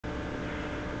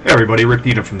Hey everybody, Rick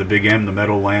Needham from the Big M, the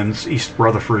Meadowlands, East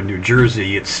Rutherford, New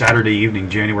Jersey. It's Saturday evening,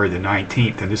 January the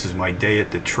 19th, and this is my day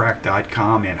at the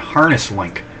track.com and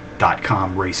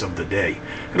harnesslink.com race of the day.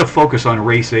 I'm going to focus on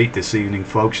race 8 this evening,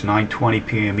 folks, 9:20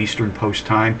 p.m. Eastern Post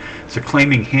Time. It's a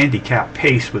claiming handicap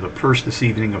pace with a purse this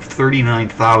evening of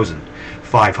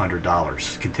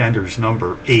 $39,500. Contenders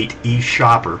number 8, E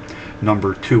Shopper,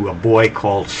 number 2, A Boy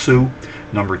Called Sue,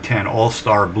 number 10,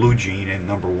 All-Star Blue Jean, and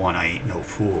number 1, I Ain't No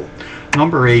Fool.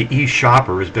 Number 8, E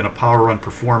Shopper, has been a power run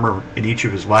performer in each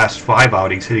of his last 5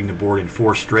 outings, hitting the board in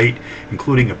 4 straight,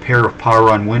 including a pair of power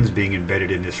run wins being embedded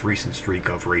in this recent streak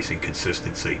of racing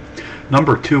consistency.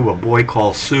 Number 2, A Boy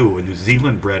Called Sue, a New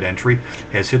Zealand-bred entry,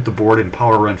 has hit the board in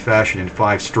power run fashion in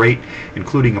 5 straight,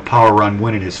 including a power run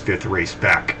win in his 5th race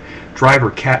back.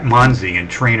 Driver Cat Monzi and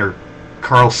trainer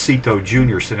Carl Cito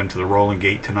Jr. sent him to the rolling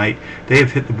gate tonight. They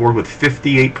have hit the board with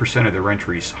 58% of their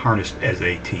entries harnessed as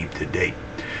a team to date.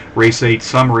 Race 8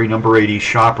 summary, number 8, E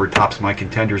Shopper tops my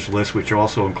contenders list, which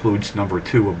also includes number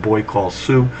 2, A Boy Called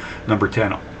Sue, number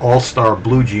 10, All-Star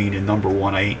Blue Jean, and number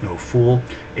 1, I Ain't No Fool,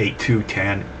 8, 2,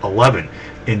 10, 11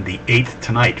 in the 8th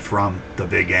tonight from the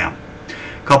Big M.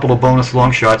 Couple of bonus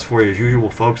long shots for you as usual,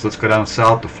 folks. Let's go down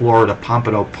south to Florida,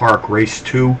 Pompano Park, race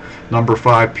 2, number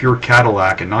 5, Pure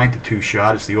Cadillac, a 9-2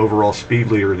 shot. Is the overall speed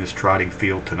leader in this trotting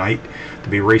field tonight. To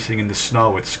be racing in the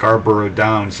snow at Scarborough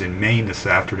Downs in Maine this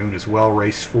afternoon as well.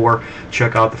 Race 4,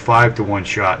 check out the 5-1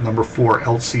 shot. Number 4,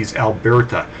 Elsie's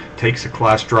Alberta, takes a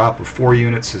class drop of 4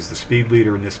 units as the speed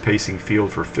leader in this pacing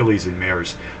field for fillies and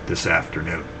mares this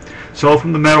afternoon. So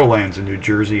from the Meadowlands in New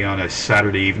Jersey on a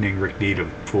Saturday evening, Rick Needham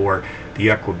for the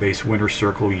Equibase Winner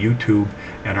Circle YouTube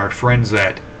and our friends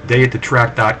at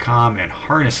dayatthetrack.com and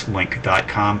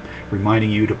harnesslink.com, reminding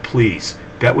you to please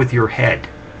bet with your head,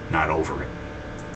 not over it.